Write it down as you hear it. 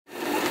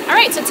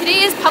right, so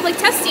today is public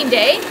testing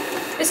day.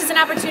 This is an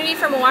opportunity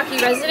for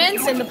Milwaukee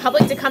residents and the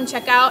public to come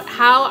check out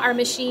how our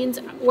machines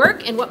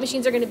work and what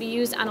machines are going to be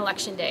used on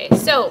election day.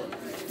 So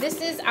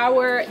this is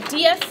our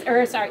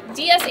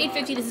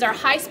DS850. This is our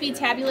high-speed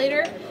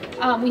tabulator.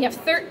 We have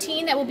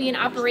 13 that will be in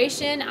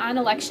operation on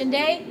election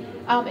day.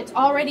 It's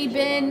already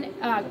been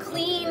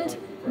cleaned,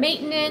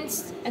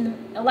 maintenance, and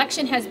the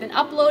election has been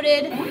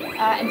uploaded,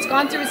 and it's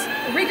gone through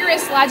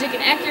rigorous logic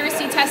and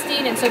accuracy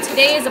testing, and so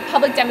today is a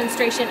public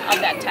demonstration of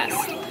that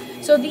test.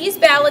 So these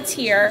ballots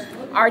here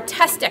are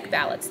test deck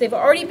ballots. They've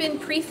already been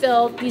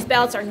pre-filled. These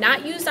ballots are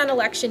not used on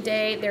election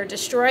day. They're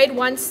destroyed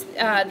once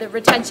the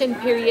retention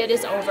period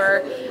is over,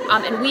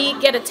 and we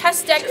get a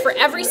test deck for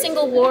every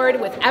single ward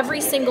with every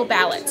single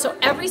ballot. So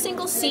every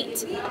single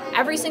seat,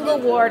 every single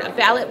ward, a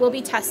ballot will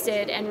be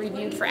tested and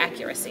reviewed for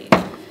accuracy.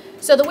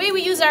 So the way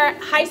we use our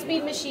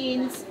high-speed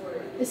machines,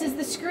 this is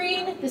the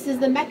screen, this is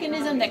the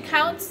mechanism that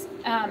counts,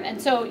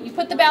 and so you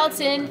put the ballots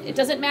in, it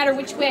doesn't matter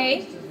which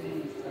way,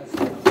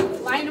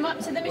 line them up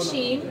to the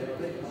machine.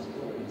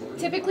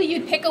 Typically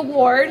you'd pick a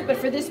ward, but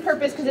for this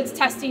purpose, because it's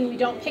testing, we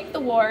don't pick the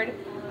ward,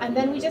 and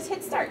then we just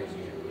hit start.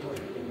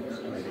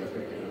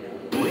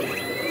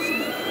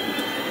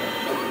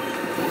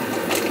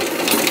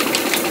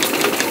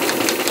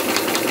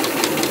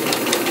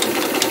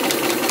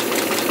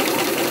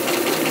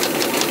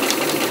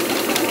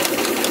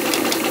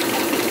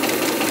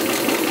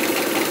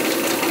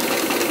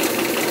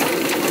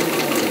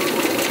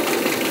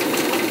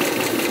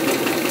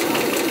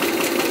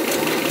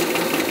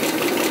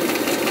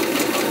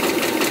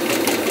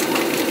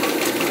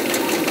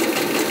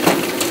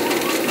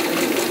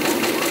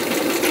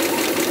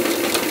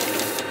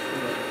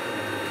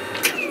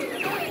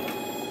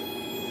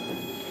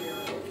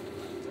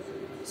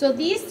 So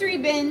these three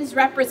bins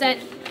represent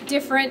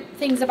different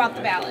things about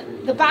the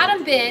ballot. The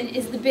bottom bin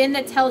is the bin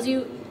that tells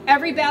you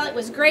every ballot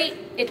was great,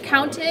 it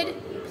counted,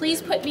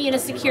 please put me in a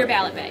secure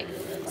ballot bag.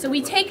 So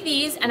we take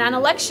these, and on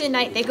election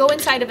night they go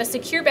inside of a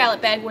secure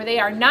ballot bag where they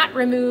are not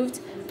removed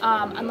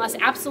unless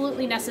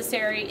absolutely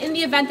necessary. In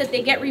the event that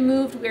they get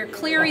removed, we're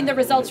clearing the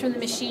results from the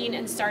machine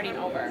and starting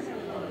over.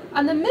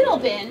 On the middle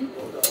bin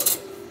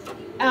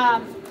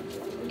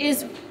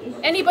is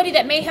anybody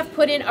that may have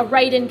put in a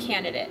write-in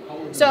candidate.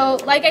 So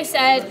like I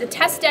said, the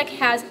test deck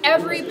has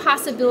every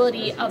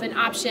possibility of an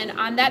option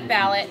on that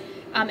ballot,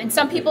 and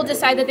some people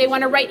decide that they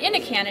want to write in a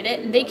candidate,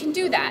 and they can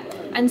do that.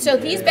 And so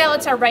these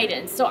ballots are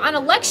write-ins. So on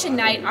election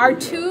night, our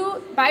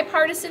two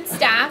bipartisan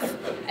staff,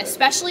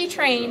 especially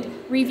trained,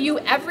 review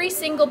every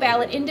single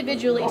ballot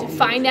individually to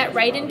find that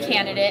write-in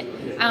candidate,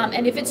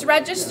 and if it's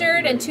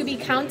registered and to be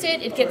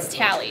counted, it gets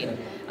tallied.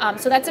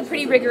 So that's a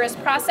pretty rigorous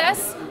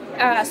process.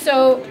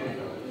 So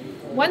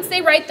once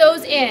they write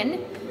those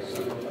in,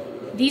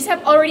 these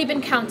have already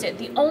been counted.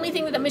 The only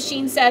thing that the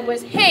machine said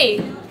was, hey,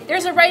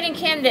 there's a write-in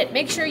candidate.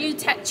 Make sure you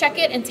check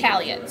it and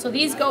tally it. So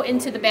these go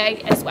into the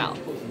bag as well.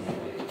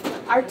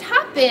 Our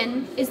top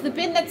bin is the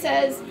bin that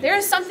says, there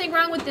is something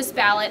wrong with this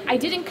ballot. I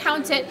didn't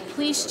count it.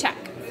 Please check.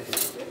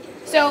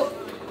 So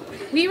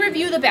we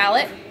review the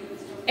ballot.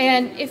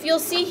 And if you'll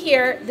see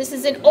here, this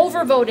is an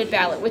overvoted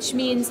ballot, which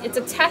means it's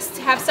a test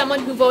to have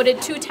someone who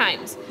voted 2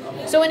 times.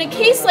 So in a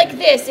case like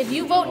this, if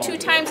you vote 2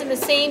 times in the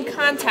same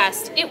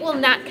contest, it will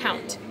not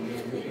count.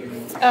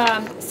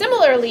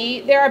 Similarly,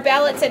 there are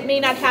ballots that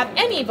may not have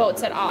any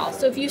votes at all.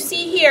 So if you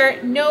see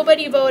here,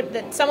 nobody voted,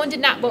 that someone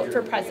did not vote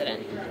for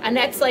president. And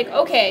that's like,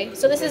 okay,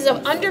 so this is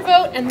an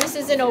undervote and this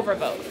is an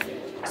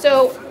overvote.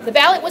 So the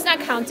ballot was not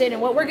counted,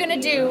 and what we're going to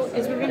do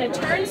is we're going to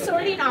turn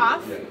sorting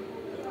off,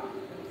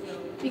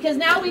 because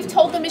now we've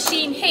told the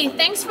machine, hey,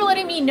 thanks for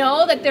letting me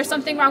know that there's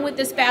something wrong with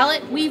this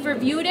ballot. We've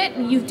reviewed it,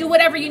 and you do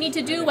whatever you need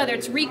to do, whether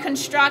it's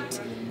reconstruct,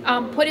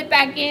 put it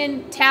back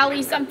in,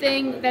 tally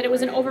something that it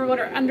was an overvote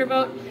or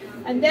undervote,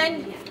 and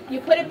then you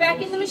put it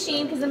back in the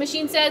machine, because the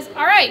machine says,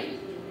 all right,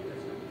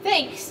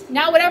 thanks.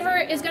 Now whatever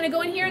is going to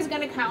go in here is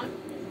going to count,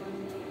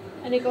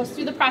 and it goes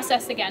through the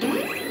process again.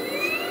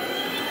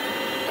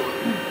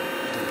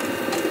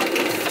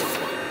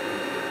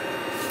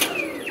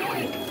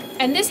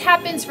 And this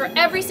happens for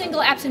every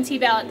single absentee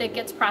ballot that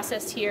gets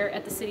processed here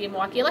at the City of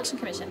Milwaukee Election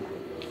Commission.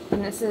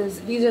 And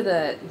these are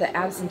the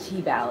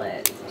absentee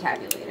ballot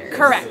tabulators.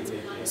 Correct.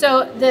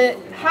 So the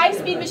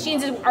high-speed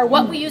machines are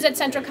what we use at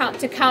Central Count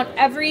to count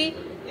every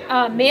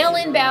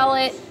mail-in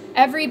ballot,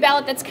 every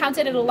ballot that's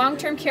counted at a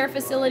long-term care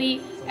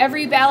facility,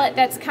 every ballot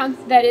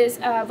that is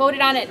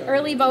voted on at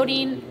early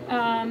voting,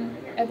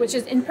 which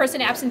is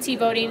in-person absentee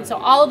voting. So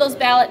all of those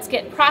ballots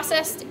get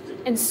processed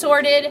and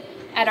sorted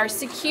at our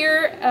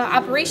secure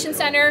operations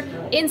center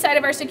inside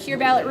of our secure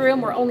ballot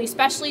room, where only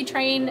specially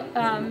trained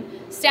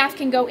staff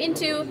can go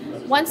into.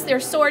 Once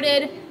they're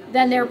sorted,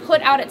 then they're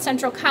put out at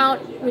Central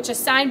Count, which is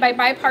signed by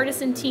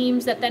bipartisan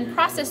teams that then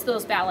process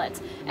those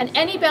ballots. And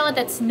any ballot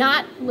that's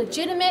not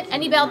legitimate,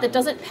 any ballot that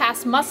doesn't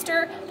pass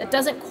muster, that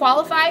doesn't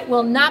qualify,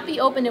 will not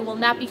be opened and will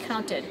not be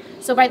counted.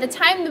 So by the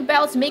time the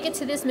ballots make it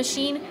to this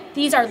machine,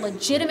 these are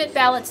legitimate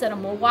ballots that a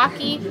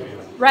Milwaukee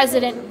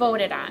resident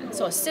voted on.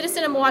 So a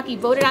citizen of Milwaukee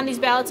voted on these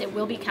ballots, it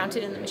will be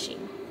counted in the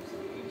machine.